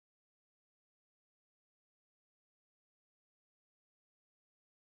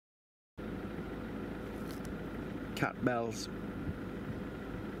cat bells.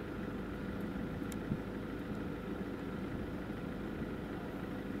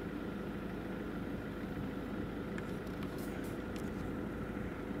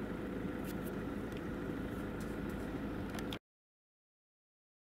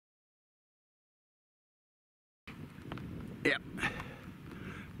 Yep,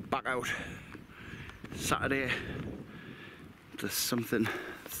 back out. Saturday, the something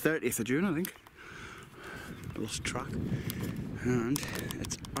 30th of June, I think. Lost track, and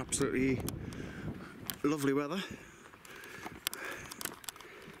it's absolutely lovely weather.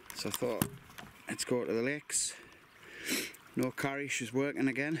 So I thought, let's go to the lakes. No carry, she's working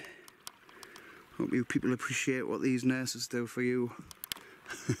again. Hope you people appreciate what these nurses do for you.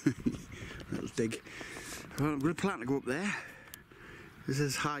 Little dig. Well, I'm going to plan to go up there. This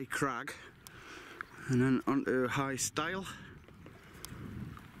is High Crag, and then onto High Stile.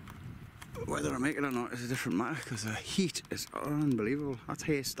 Whether I make it or not is a different matter, because the heat is unbelievable. That's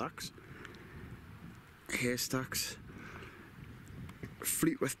haystacks. Haystacks.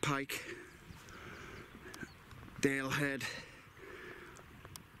 Fleetwith Pike. Dalehead.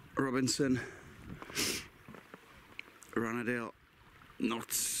 Robinson. Ranadale.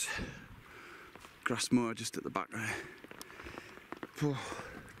 Knots. Grassmoor just at the back there. Oh,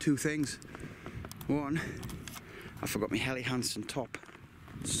 two things. One, I forgot my Helly Hansen top.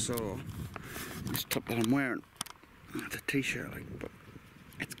 So, this top that I'm wearing, it's a t-shirt, like, but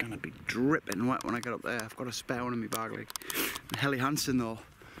it's gonna be dripping wet when I get up there. I've got a spare one in my bag, like. And Helly Hansen though,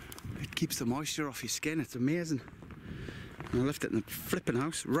 it keeps the moisture off your skin. It's amazing. And I left it in the flipping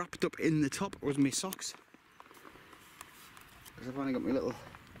house, wrapped up in the top with my socks. Because I've only got my little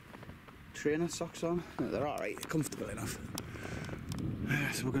trainer socks on. They're alright, they're comfortable enough.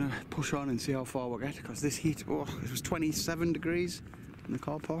 So we're gonna push on and see how far we'll get, because this heat, oh, it was 27 degrees in the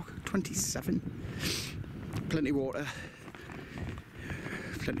car park. 27. Plenty water,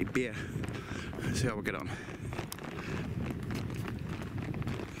 plenty beer. Let's see how we get on.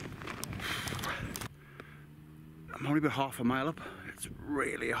 I'm only about half a mile up. It's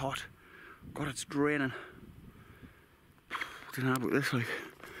really hot. God, it's draining. I don't know about this, like.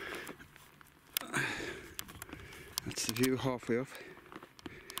 That's the view halfway up.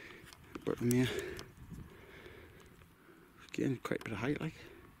 But from here, getting quite a bit of height, like.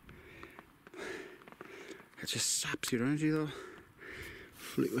 It just saps your energy though.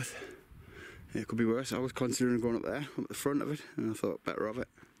 Fleetwith. Yeah, it could be worse. I was considering going up there, up the front of it, and I thought better of it,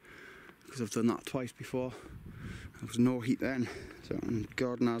 because I've done that twice before. There was no heat then, so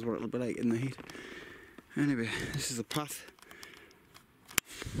God knows what it'll be like in the heat. Anyway, this is the path.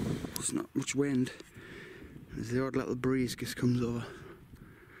 There's not much wind. There's the odd little breeze just comes over.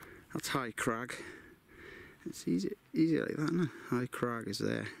 That's High Crag. It's easy like that, no? High Crag is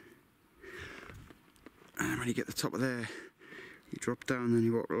there. And when you get to the top of there, you drop down, then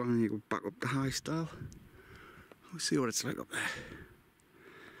you walk along and you go back up the High Stile. We'll see what it's like up there.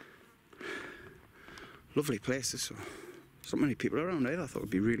 Lovely places, so there's not many people around either. I thought it would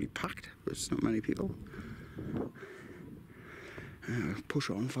be really packed, but it's not many people. Push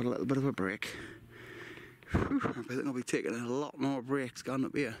on for a little bit of a break. Whew, I think I'll be taking a lot more breaks going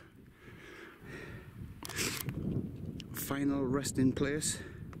up here. Final resting place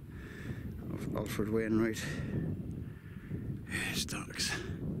of Alfred Wainwright. Haystacks.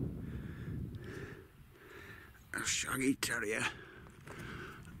 A shaggy terrier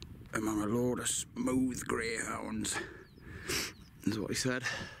among a load of smooth greyhounds, is what he said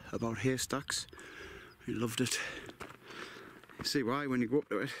about haystacks. He loved it. You see why when you go up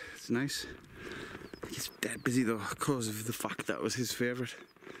to it. It's nice. It's dead busy though, because of the fact that it was his favourite,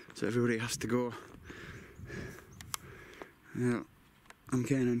 so everybody has to go. Yeah, I'm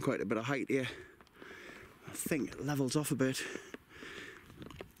gaining quite a bit of height here. I think it levels off a bit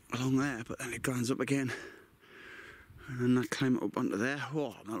along there, but then it grinds up again. And then I climb up onto there.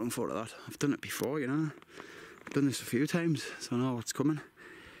 Oh, I'm not looking forward to that. I've done it before, you know. I've done this a few times, so I know what's coming.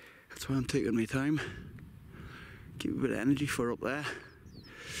 That's why I'm taking my time. Keep a bit of energy for up there.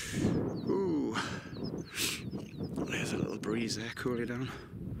 Ooh. There's a little breeze there, cool you down.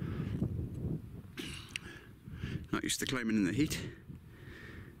 Not used to climbing in the heat.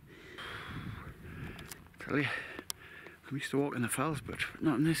 Tell you, I'm used to walking in the fells, but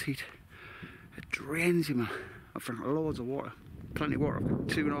not in this heat. It drains you, man. I've drunk loads of water, plenty of water. I've got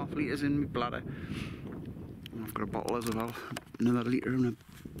 2.5 litres in my bladder. And I've got a bottle as well, another litre in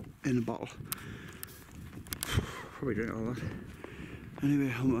a bottle. Probably drink all that.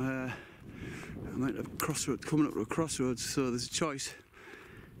 Anyway, I'm at a crossroads, coming up to a crossroads, so there's a choice.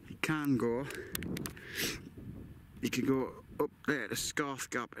 You can go up there to Scarth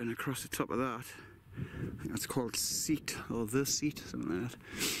Gap and across the top of that, I think that's called Seat, or The Seat, something like that.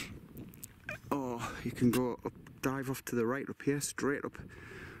 Or you can go up, dive off to the right up here, straight up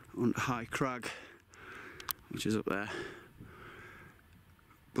on High Crag, which is up there.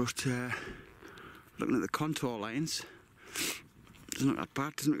 But looking at the contour lines, it doesn't look that bad.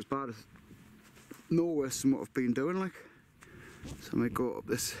 It doesn't look as bad as no worse than what I've been doing, like. So I may go up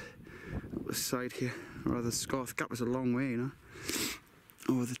this side here, or rather the Scarth Gap is a long way, you know,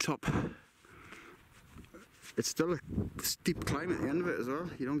 over the top. It's still a steep climb at the end of it as well.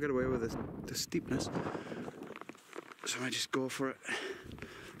 You don't get away with the steepness. So I might just go for it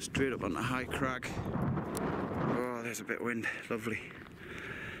straight up on the High Crag. Oh, there's a bit of wind, lovely.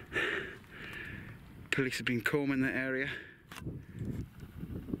 Police have been combing the area.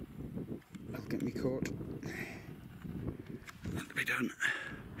 I'll get me caught. Not to be done.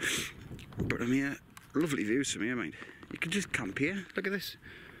 But I'm here. Lovely views from here, mind. You can just camp here. Look at this.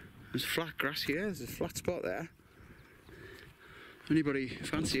 There's flat grass here. There's a flat spot there. Anybody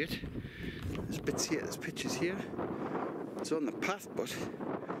fancy it? There's bits here. There's pitches here. It's on the path, but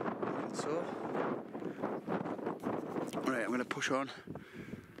so. Right, I'm going to push on.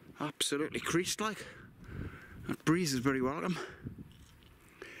 Absolutely creased like. That breeze is very welcome.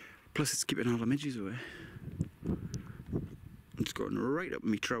 Plus it's keeping all the midges away. It's going right up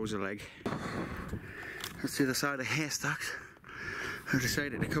my trouser leg. That's the other side of Haystacks. I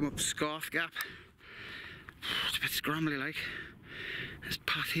decided to come up Scarth Gap. It's a bit scrambly like. This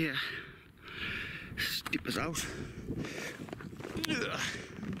path here, steep as out.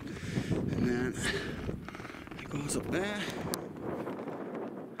 And then it goes up there.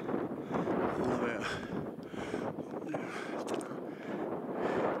 All the way up.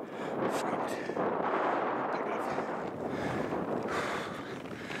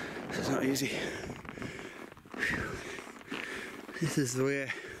 This is not easy. This is the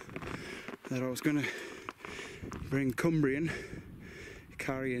way that I was going to bring Cumbrian,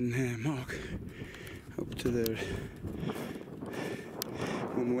 carrying Mark up to the,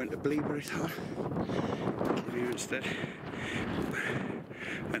 when we went to Bleaberry Town. Came here instead.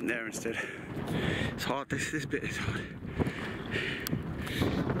 Went there instead. It's hard, this bit is hard.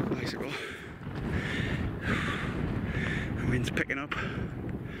 Bicycle. The wind's picking up.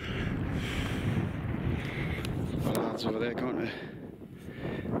 The lads over there can't they?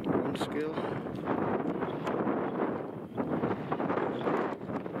 One skill.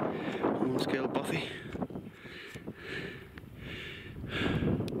 One skill bothy.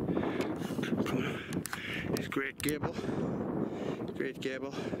 It's Great Gable. Great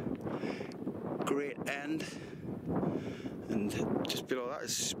Gable. Great End. And just below that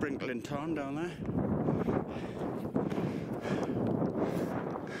is Sprinkling Tarn down there.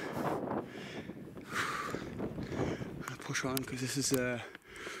 I'll push on because this is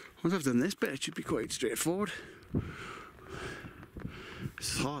once I've done this bit it should be quite straightforward.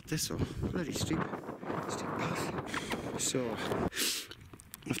 It's hard this though, bloody steep path. So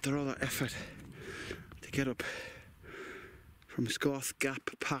after all that effort to get up from Scarth Gap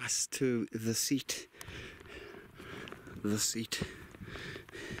Pass to the Seat.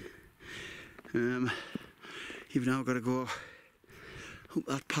 You've now got to go up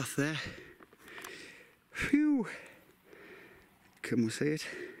that path there. Phew! Can we see it?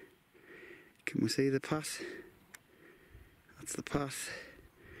 Can we see the path? That's the path.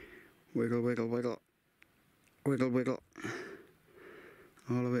 Wiggle, wiggle, wiggle. Wiggle, wiggle.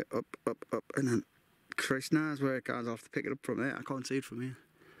 All the way up, up, up, and then Christ knows where it goes. I'll have to pick it up from there. I can't see it from here.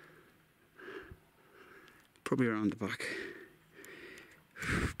 Probably around the back.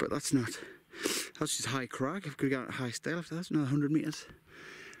 But that's just High Crag. I've got to go to High Stile after that. That's another 100 metres.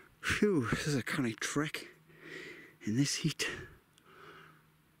 Phew, this is a kind of trek in this heat.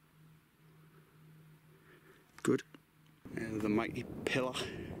 Good. And the mighty pillar.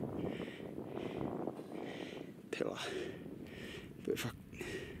 Bit of a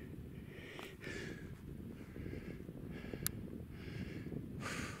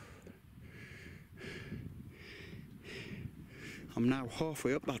I'm now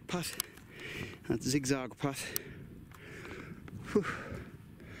halfway up that path. That zigzag path. Whew.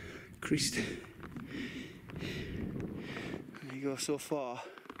 Creased. There you go so far.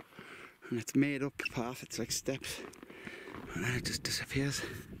 And it's made up path, it's like steps. And then it just disappears.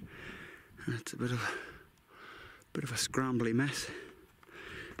 And it's a bit of a scrambly mess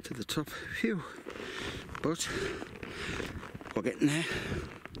to the top. Phew. But we're getting there.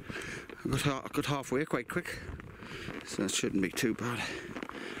 I got halfway quite quick. So that shouldn't be too bad.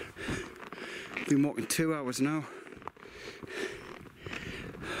 Been walking 2 hours now.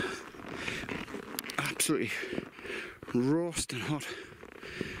 Absolutely roasting hot.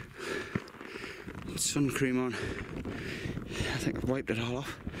 sun cream on. I think I've wiped it all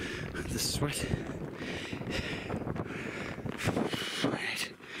off. The sweat.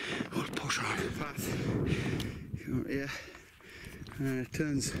 Right, we'll push on the path. Come here, and it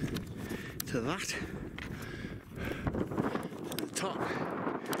turns to that. At the top,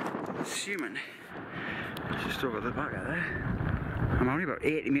 assuming just over the back of there. I'm only about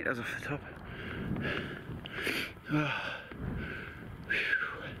 80 metres off the top. Oh.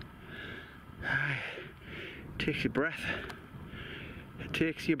 Takes your breath. It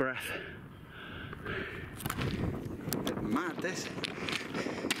takes your breath. Bit mad this.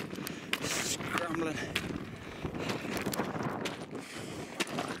 Scrambling.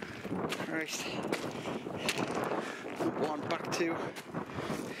 Right. One, back two.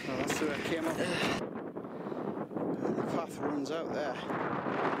 Well, that's the way I came up. And the path runs out there.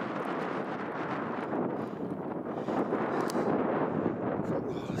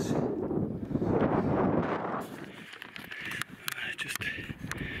 It just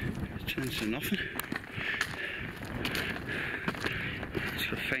turns to nothing. Just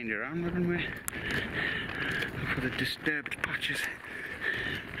gotta find your arm living way. Look for the disturbed patches.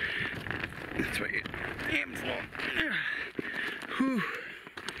 That's what you aim for. Whew.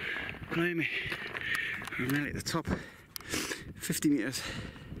 Blimey. I'm nearly at the top. 50 metres.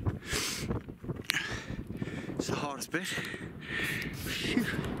 It's the hardest bit. Phew.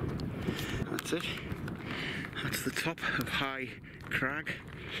 That's it. That's the top of High Crag.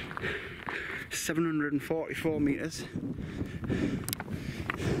 744 metres.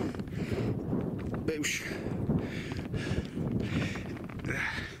 Boosh.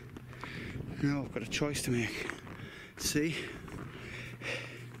 Now I've got a choice to make. See?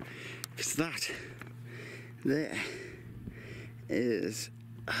 Because that there is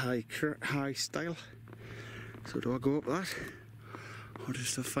high Stile. So do I go up that? Or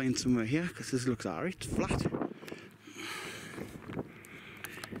just to find somewhere here? Because this looks alright, it's flat.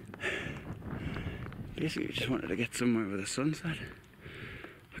 Basically just wanted to get somewhere with the sunset.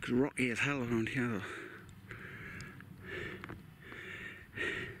 Like it's rocky as hell around here though.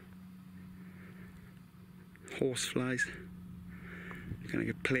 Horseflies. You're gonna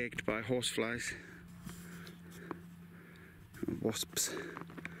get plagued by horseflies. Wasps.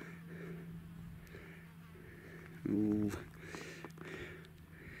 Ooh.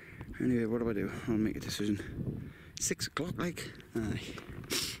 Anyway, what do? I'll make a decision. 6 o'clock, like. Aye.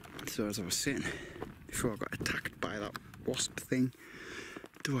 So as I was saying, before I got attacked by that wasp thing,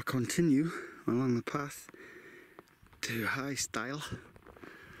 do I continue along the path to High Stile,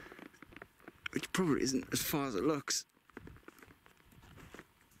 which probably isn't as far as it looks,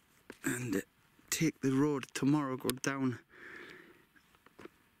 and take the road tomorrow, go down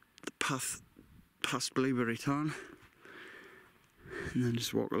the path past Blueberry Tarn, and then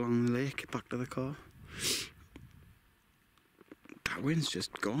just walk along the lake back to the car. That wind's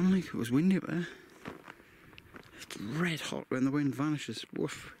just gone, like it was windy up there. It's red hot when the wind vanishes.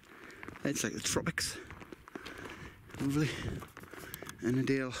 Woof. It's like the tropics. Lovely. And a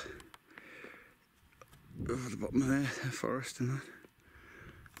dale over the bottom of there, the forest and that.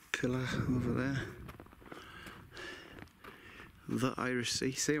 Pillar over there. The Irish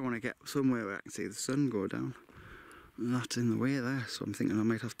Sea. See, I want to get somewhere where I can see the sun go down. That's in the way there, so I'm thinking I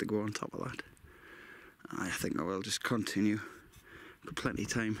might have to go on top of that. I think I will just continue. Got plenty of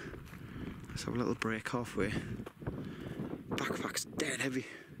time. Let's have a little break halfway. Backpack's dead heavy.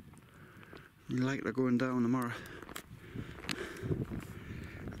 Lighter going down tomorrow.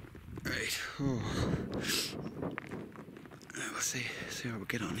 Right. Oh. We'll see how we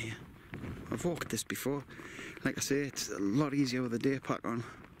get on here. I've walked this before. Like I say, it's a lot easier with a day pack on.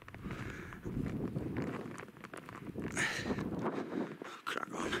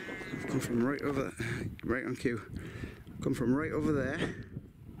 Crack on. I've come from right over, right on cue. Come from right over there,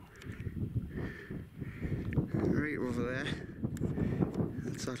 right over there.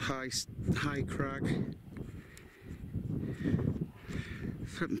 That's that high crag.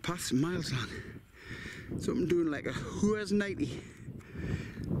 Flipping paths miles long. So I'm doing like a who's 90.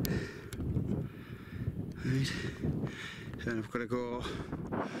 Right. Then I've got to go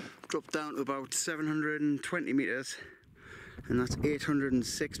drop down to about 720 metres, and that's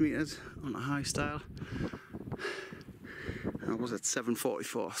 806 metres on a High Stile. I was at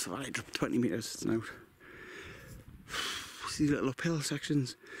 744, so I dropped 20 metres, it's out. These little uphill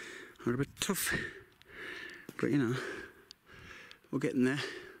sections are a bit tough, but you know, we're getting there.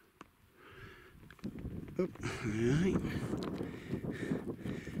 Oh, alright.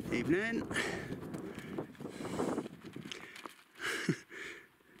 Evening.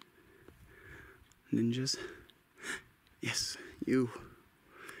 Ninjas. Yes, you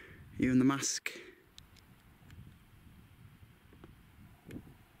in the mask.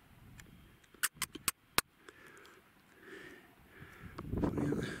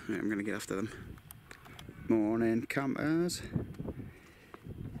 Right, I'm gonna get after them. Morning campers.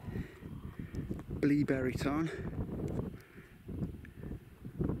 Blueberry Town.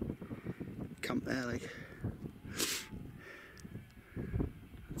 Camp there, like.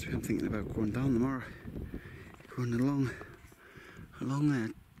 That's what I'm thinking about going down tomorrow. Going along there,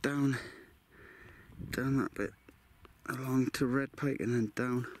 down that bit, along to Red Pike and then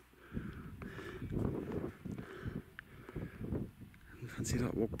down. Fancy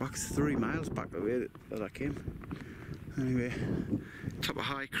that walk back. It's 3 miles back the way that I came. Anyway, top of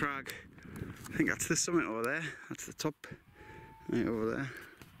High Crag. I think that's the summit over there. That's the top, right over there.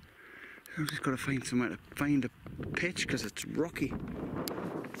 I've just got to find somewhere to find a pitch because it's rocky.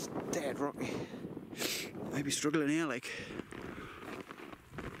 It's dead rocky. Might be struggling here, like.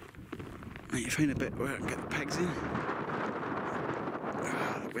 Need to find a bit where I can get the pegs in.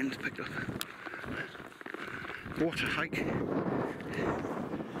 Ah, the wind's picked up. Water hike.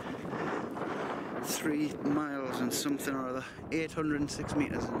 3 miles and something or other. 806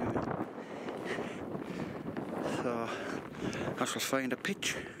 metres anyway. So I shall find a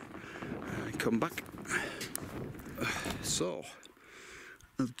pitch and come back. So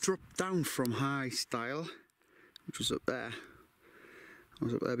I've dropped down from High Stile, which was up there. I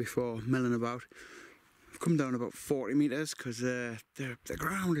was up there before, milling about. I've come down about 40 metres because the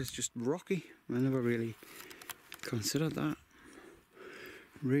ground is just rocky. I never really considered that.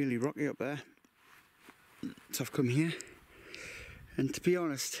 Really rocky up there. So I've come here, and to be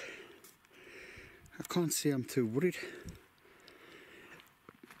honest, I can't say I'm too worried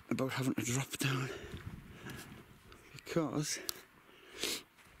about having to drop down, because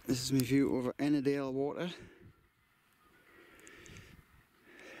this is my view over Ennerdale Water.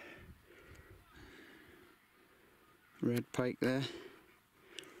 Red Pike there.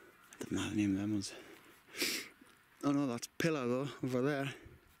 I don't know the name of them ones. Oh no, that's Pillar though, over there.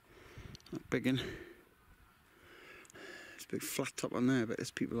 That big one. There's a big flat top on there, but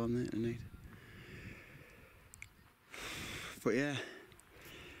there's people on there tonight. But yeah,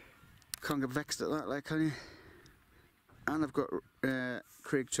 can't get vexed at that, like, can you? And I've got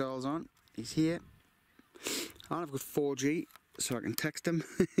Craig Charles on. He's here. And I've got 4G, so I can text him.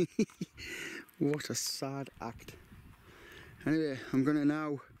 What a sad act. Anyway, I'm gonna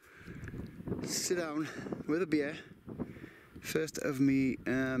now sit down with a beer. First of me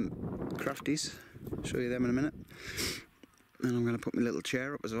crafties. Show you them in a minute. And I'm gonna put my little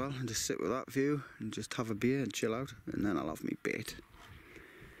chair up as well and just sit with that view and just have a beer and chill out, and then I'll have me bait.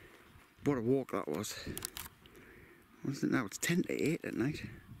 What a walk that was. What is it now? It's 10 to 8 at night.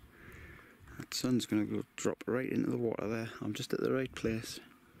 That sun's gonna go drop right into the water there. I'm just at the right place.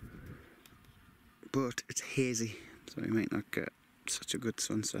 But it's hazy, so you might not get such a good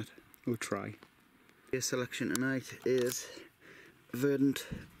sunset. We'll try. Beer selection tonight is Verdant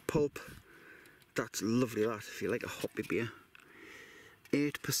Pulp. That's lovely, that, if you like a hoppy beer.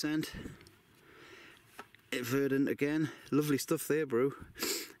 8%. Verdant again. Lovely stuff there, bro.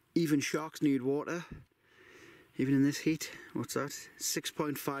 Even sharks need water. Even in this heat. What's that?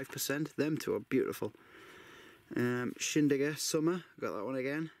 6.5%. Them two are beautiful. Shindigger Summer. Got that one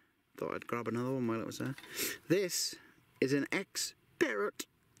again. Thought I'd grab another one while it was there. This is an ex-parrot.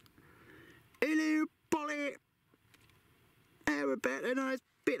 Hello, Polly. A better nice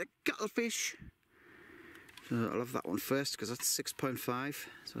bit of cuttlefish. So I'll have that one first because that's 6.5.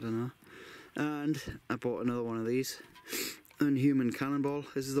 So I don't know. And I bought another one of these. Unhuman Cannonball.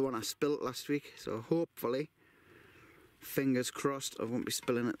 This is the one I spilt last week. So hopefully, fingers crossed, I won't be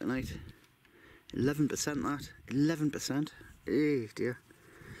spilling it tonight. 11% that. 11%. Eh, dear.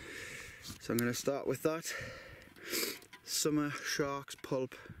 So I'm going to start with that. Summer Sharks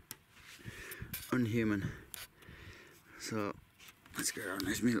Pulp Unhuman. So let's get on.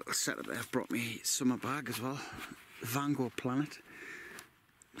 There's my little setup there. I've brought me summer bag as well. Vango Planet.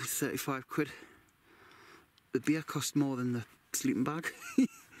 35 quid. The beer cost more than the sleeping bag.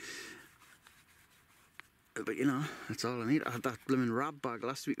 But you know, that's all I need. I had that blooming rab bag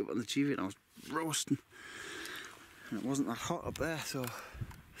last week up on the Chivi and I was roasting. And it wasn't that hot up there, so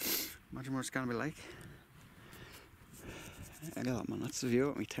imagine what it's going to be like. Look at that, man. That's the view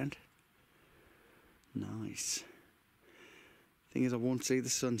of my tent. Nice. Thing is, I won't see the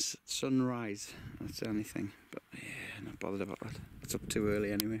sunrise. That's the only thing. But yeah, not bothered about that. It's up too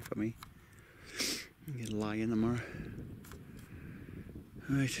early anyway for me. I'm going to lie in tomorrow.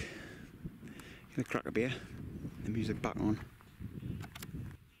 Right. Gonna crack a beer. The music back on.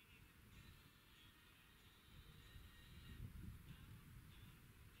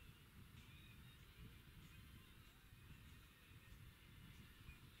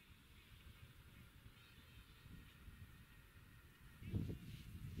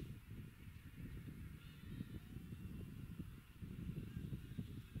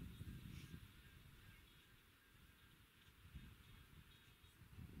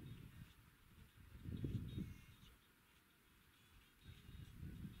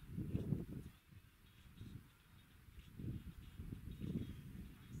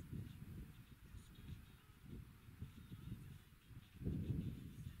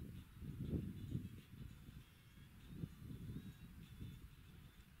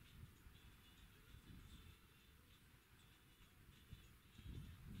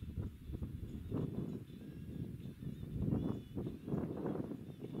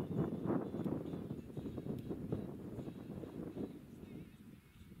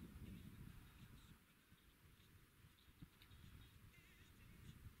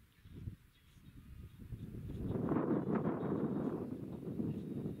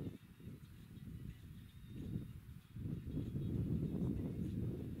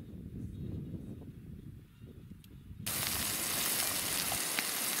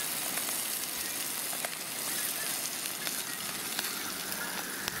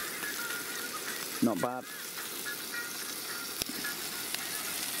 Not bad.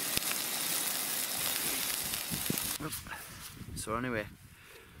 So anyway,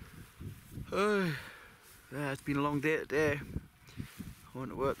 yeah, it's been a long day today. I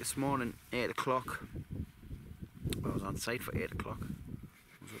went to work this morning, 8 o'clock. I was on site for 8 o'clock.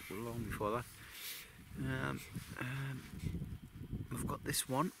 I was up long before that. I've got this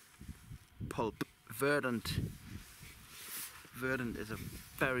one, Pulp Verdant. Verdant is a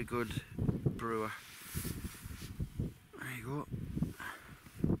very good brewer. There you go.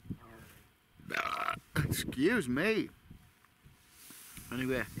 Excuse me.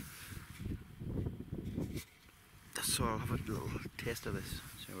 Anyway, so I'll have a little taste of this,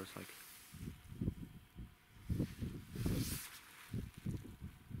 see what it's like.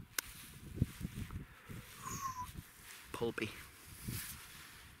 Pulpy.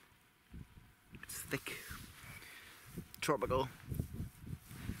 It's thick. Tropical.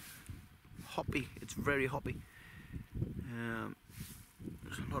 Hoppy. It's very hoppy.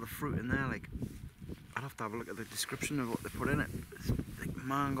 There's a lot of fruit in there. Like, I'd have to have a look at the description of what they put in it. It's like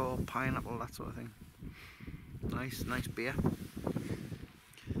mango, pineapple, that sort of thing. Nice beer.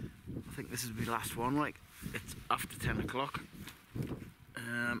 I think this is my last one. Like, it's after 10 o'clock.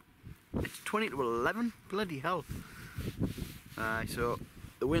 It's 20 to 11. Bloody hell. So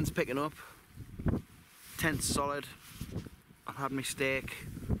the wind's picking up. Tent's solid. I've had my steak.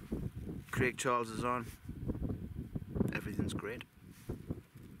 Craig Charles is on. Everything's great.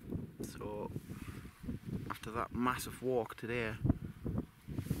 So after that massive walk today,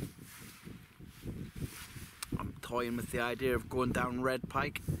 I'm toying with the idea of going down Red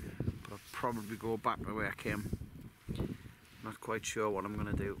Pike, but I'll probably go back the way I came. Not quite sure what I'm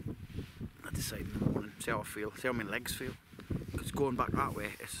going to do. I'll decide in the morning, see how I feel, see how my legs feel. Because going back that way,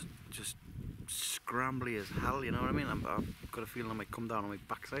 it's just scrambly as hell, you know what I mean? I've got a feeling I might come down on my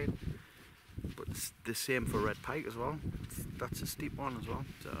backside. But it's the same for Red Pike as well. That's a steep one as well.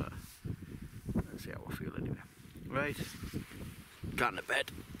 So let's see how I feel anyway. Right, got into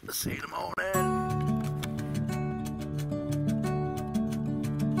bed. See you in the morning.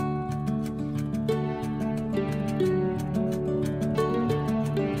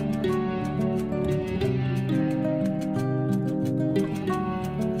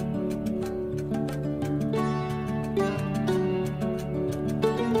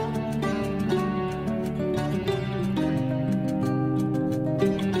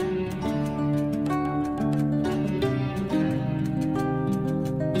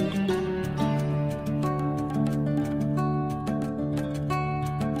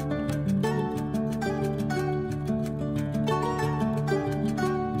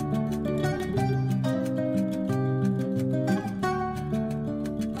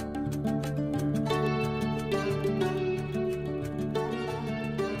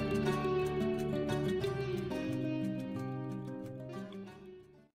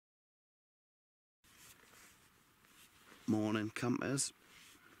 Morning campers.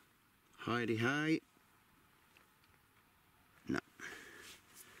 Hidey hi. No.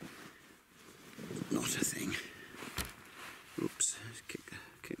 Not a thing. Oops, just kick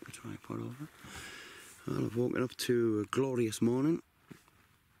the tripod over. Well, I've woken up to a glorious morning.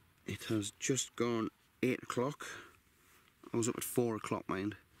 It has just gone 8 o'clock. I was up at 4 o'clock,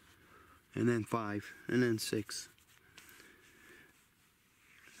 mind. And then 5, and then 6.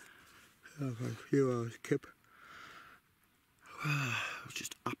 I've had a few hours kip. I was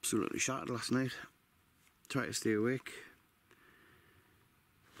just absolutely shattered last night. Tried to stay awake,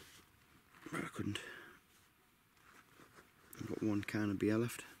 but I couldn't. I've got one can of beer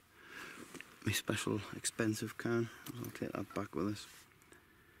left. My special expensive can. I'll take that back with us.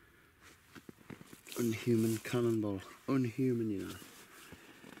 Unhuman cannonball. Unhuman, you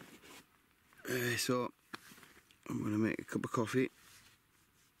know. So I'm going to make a cup of coffee.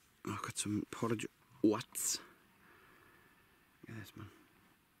 I've got some porridge oats. Yes, man.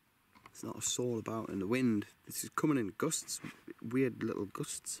 It's not a soul about in the wind. This is coming in gusts, weird little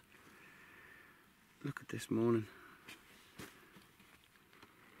gusts. Look at this morning.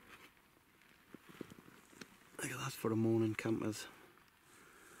 Look at that for the morning campers.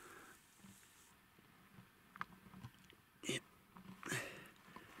 Yeah.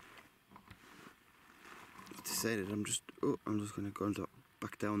 I've decided I'm just going to go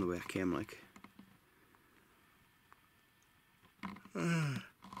back down the way I came, like.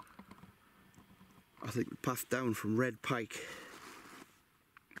 I think the path down from Red Pike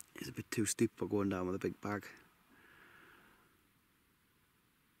is a bit too steep for going down with a big bag.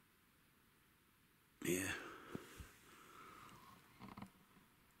 Yeah.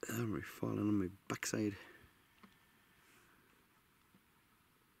 I'm really falling on my backside.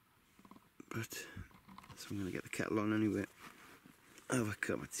 But But so I'm gonna get the kettle on anyway. Have a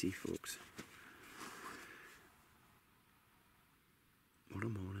cup of tea, folks. What a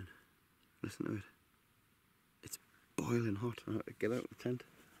morning. Listen to it. It's boiling hot. I have to get out of the tent.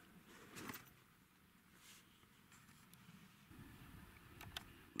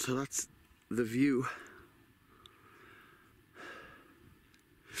 So that's the view.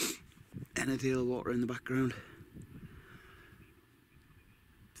 Ennerdale water in the background.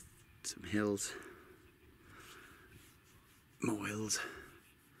 Some hills. More hills.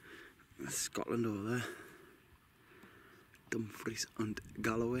 That's Scotland over there. Dumfries and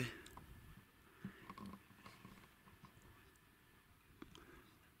Galloway.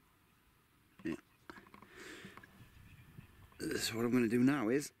 Yeah. So what I'm going to do now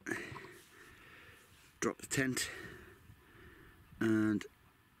is drop the tent and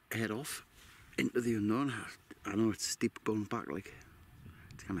head off into the unknown. I know it's steep going back, like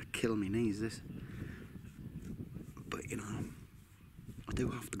it's gonna kill me knees this, but you know I do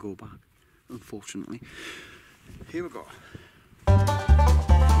have to go back, unfortunately. Here we go.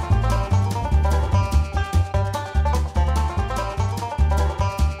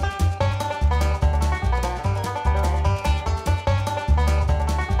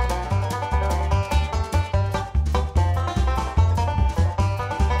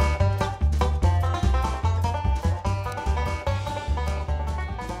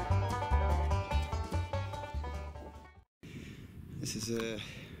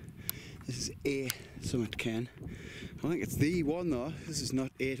 This is A Summit Cairn. I think it's the one though. This is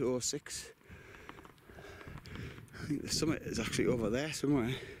not 806. I think the summit is actually over there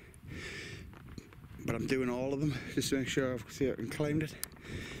somewhere. But I'm doing all of them just to make sure I can climb it.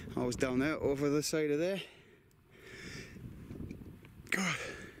 I was down there over the side of there. God,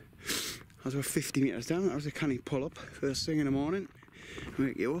 I was about 50 metres down. That was a canny pull up first thing in the morning.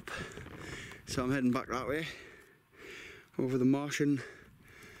 Wake you up. So I'm heading back that way. Over the Martian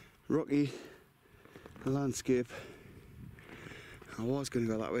rocky landscape. I was going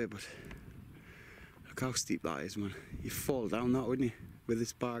to go that way, but look how steep that is, man. You'd fall down that, wouldn't you, with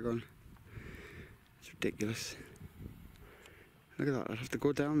this bag on? It's ridiculous. Look at that, I'd have to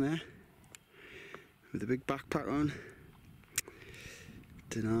go down there with a big backpack on.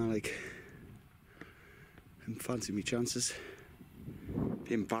 Dunno, like, I didn't fancy me chances.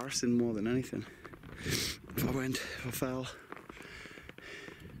 Be embarrassing more than anything. If I fell.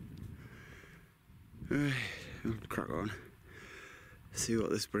 Right, I'll crack on. See what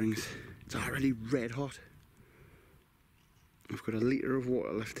this brings. It's already red hot. I've got a litre of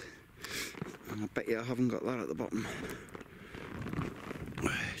water left. And I bet you I haven't got that at the bottom.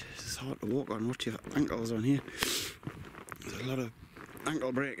 It's hard to walk on. Watch your ankles on here. There's a lot of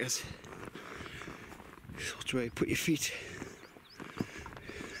ankle breakers. Watch where you put your feet.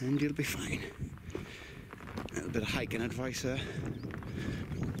 And you'll be fine. A little bit of hiking advice there.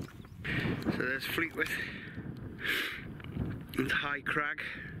 So there's Fleetwood and High Crag.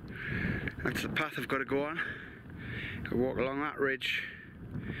 That's the path I've got to go on. I walk along that ridge,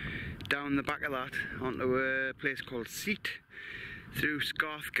 down the back of that onto a place called Seat, through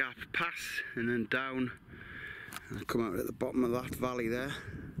Scarth Gap Pass, and then down, and I come out at the bottom of that valley there.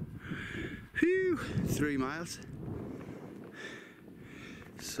 Phew, 3 miles.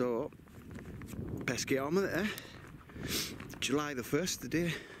 So best get on with it, eh? July the 1st, the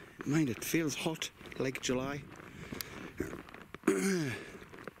day. Mind, it feels hot, like July.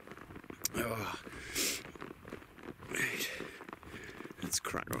 Oh. Right. Let's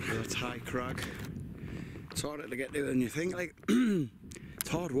crack on. That's High Crag. It's harder to get to than you think. Like, it's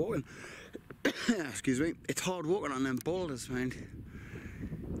hard walking. Excuse me. It's hard walking on them boulders, man.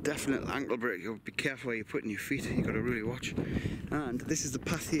 Definite ankle break. You'll be careful where you're putting your feet. You've got to really watch. And this is the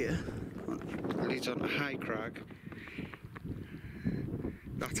path here. It leads on to High Crag.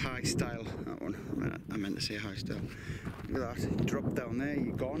 That's High Stile, that one. I meant to say High Stile. Look at that, you drop down there,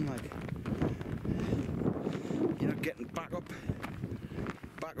 you're gone, like. You're not getting back up.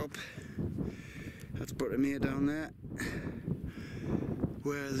 Back up. That's BUTTERMERE down there.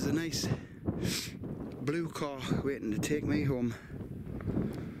 Where there's a nice blue car waiting to take me home.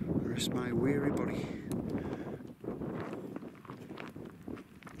 Rest my weary body.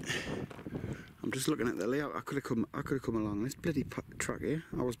 I'm just looking at the layout. I could have come along this bloody track here.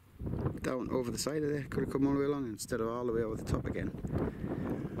 I was down over the side of there. Could have come all the way along instead of all the way over the top again.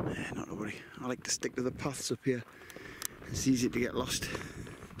 Yeah, not to worry. I like to stick to the paths up here. It's easy to get lost.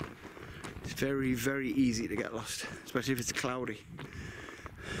 It's very, very easy to get lost, especially if it's cloudy.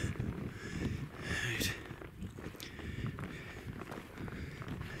 Right.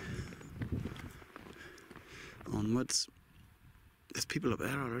 Onwards. There's people up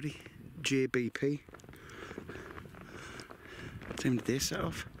there already. JBP. Time the day set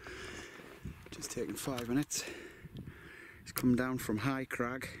off. Just taking 5 minutes. It's come down from High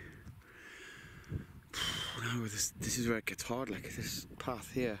Crag. Now this is where it gets hard, like this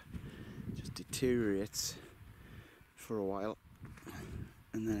path here just deteriorates for a while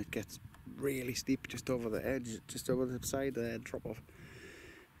and then it gets really steep just over the edge, just over the side there, drop off.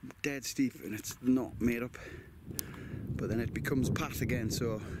 Dead steep and it's not made up. But then it becomes path again,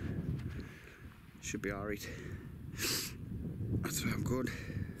 so it should be alright. That's where I'm good.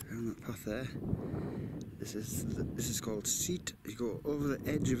 Down that path there. This is called seat. You go over the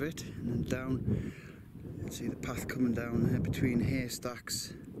edge of it and then down. You see the path coming down there between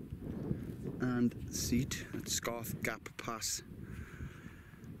haystacks and seat at Scarth Gap Pass.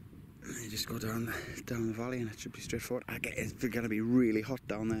 And you just go down the valley and it should be straightforward. It's going to be really hot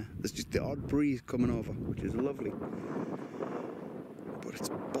down there. There's just the odd breeze coming over, which is lovely. But it's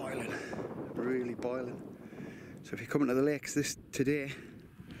boiling, really boiling. So if you're coming to the lakes today,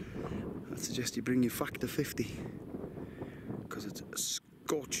 I'd suggest you bring your factor 50 because it's a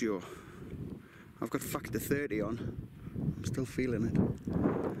scorchio. I've got factor 30 on. I'm still feeling it.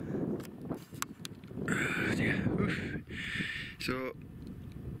 Yeah. So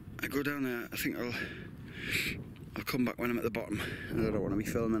I go down there. I think I'll come back when I'm at the bottom. I don't want to be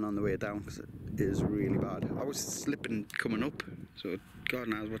filming on the way down because it is really bad. I was slipping coming up, so God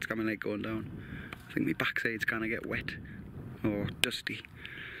knows what's coming like going down. I think my backside's gonna get wet or dusty.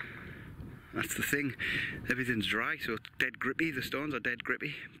 That's the thing. Everything's dry, so it's dead grippy. The stones are dead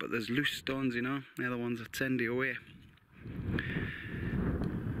grippy, but there's loose stones, you know. They're the ones that send you away.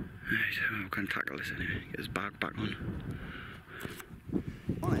 Right, we're going to tackle this anyway. Get his bag back on.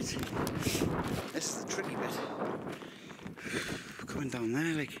 Right, this is the tricky bit. Coming down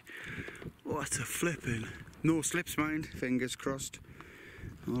there, like, what a flipping. No slips, mind. Fingers crossed.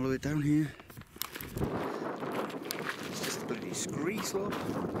 All the way down here. It's just a bloody scree slope.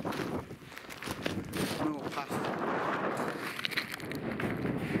 No path.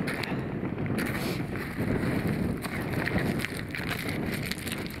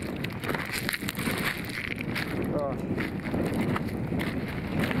 Oh.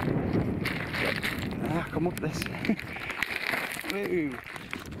 Come up this. Ooh.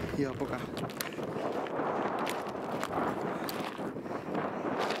 Yeah, bugger.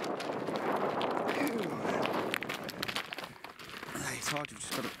 It's hard, you've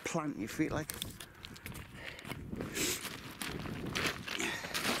just got to plant your feet like.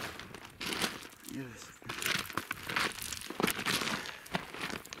 Yes.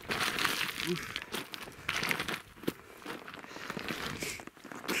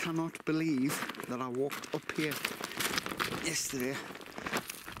 I cannot believe that I walked up here yesterday.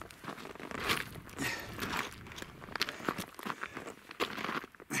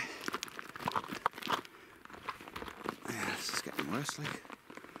 Yeah, this is getting worse, like.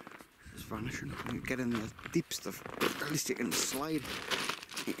 This is vanishing. When you get in the deep stuff, at least you can slide.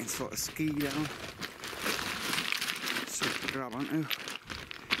 You can sort of ski down. So grab onto.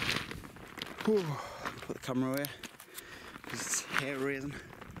 Put the camera away because it's hair raising.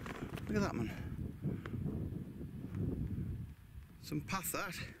 Look at that, man. Some path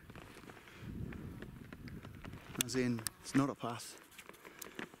that. As in, it's not a path.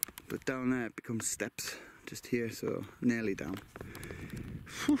 But down there it becomes steps. Just here, so nearly down.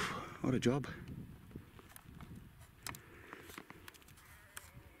 Whew, what a job.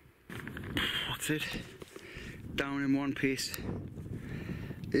 That's it. Down in one piece.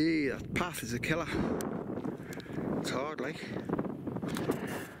 Hey, that path is a killer. It's hard, like.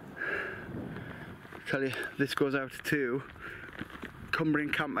 I tell you, this goes out to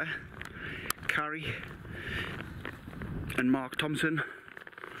Cumbrian Camper, Carrie, and Mark Thompson.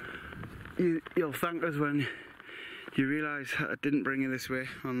 You'll thank us when you realise I didn't bring you this way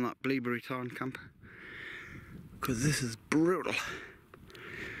on that Blueberry Tarn camp, because this is brutal.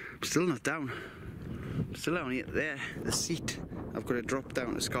 I'm still not down. I'm still only there, the seat. I've got to drop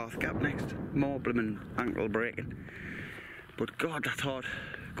down to Scarth Gap next. More blooming ankle breaking. But God, that's hard.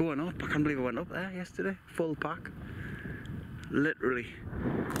 Going up, I can't believe I went up there yesterday. Full pack. Literally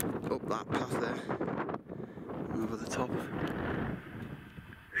up that path there. And over the top.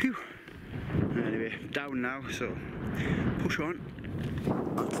 Phew. Anyway, down now, so push on.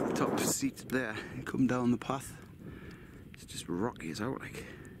 That's the top seat there. You come down the path. It's just rocky as out, like.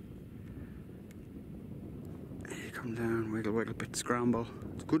 You come down, wiggle, wiggle, bit scramble.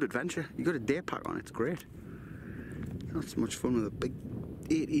 It's a good adventure. You got a day pack on, it's great. Not so much fun with a big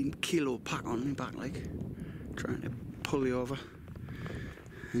 18 kilo pack on my back, like. Trying to pull you over.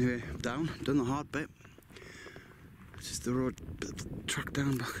 Anyway, down, done the hard bit. It's just the road, track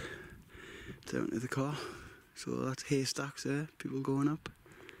down back. down to the car. So that's haystacks there, people going up.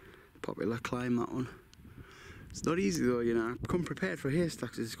 Popular climb, that one. It's not easy though, you know. I've come prepared for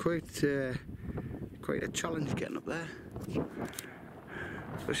haystacks. It's quite a challenge getting up there.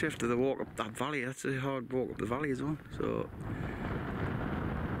 Especially after the walk up that valley. That's a hard walk up the valley as well. So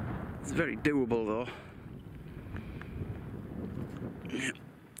it's very doable though. Yep.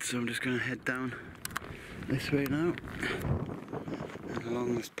 So I'm just going to head down this way now, and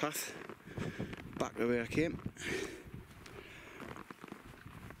along this path back to where I came.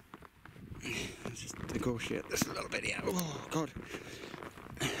 Let's just negotiate this a little bit here. Oh god.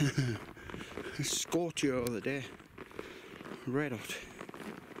 Scorcher of the day. Red hot.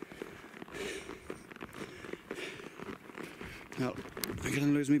 Well, I'm going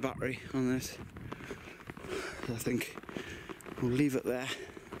to lose my battery on this. I think we'll leave it there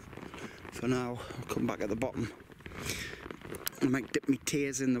for now. I'll come back at the bottom. I might dip my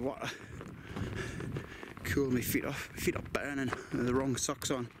tears in the water. Cool my feet off. My feet are burning with the wrong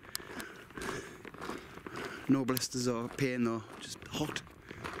socks on. No blisters or pain though, just hot.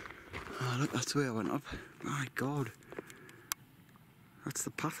 Oh look, that's where I went up. My god. That's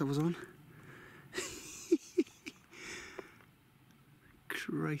the path I was on.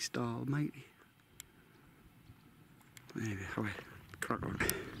 Christ almighty. Maybe, alright, crack on.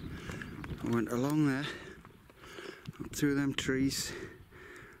 I went along there, up through them trees,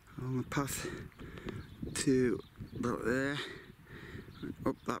 along the path to about there,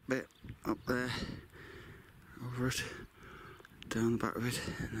 up that bit, up there, over it, down the back of it,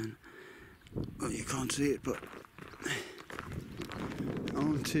 and then, well you can't see it, but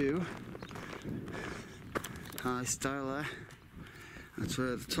on to High Stile there. That's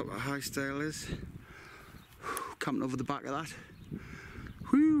where the top of High Stile is. Camping over the back of that.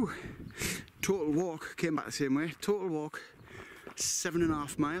 Whew! Total walk, came back the same way. Total walk,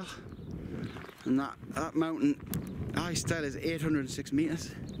 7.5 miles. And that mountain, High Stile, is 806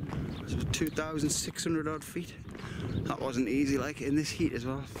 metres. So 2,600 odd feet. That wasn't easy, like, in this heat as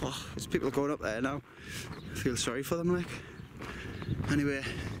well. Oh, there's people going up there now. I feel sorry for them, like. Anyway,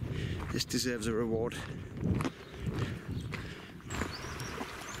 this deserves a reward.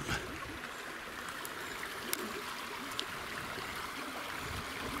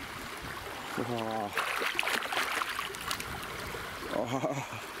 Oh.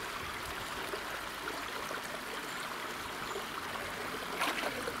 Oh.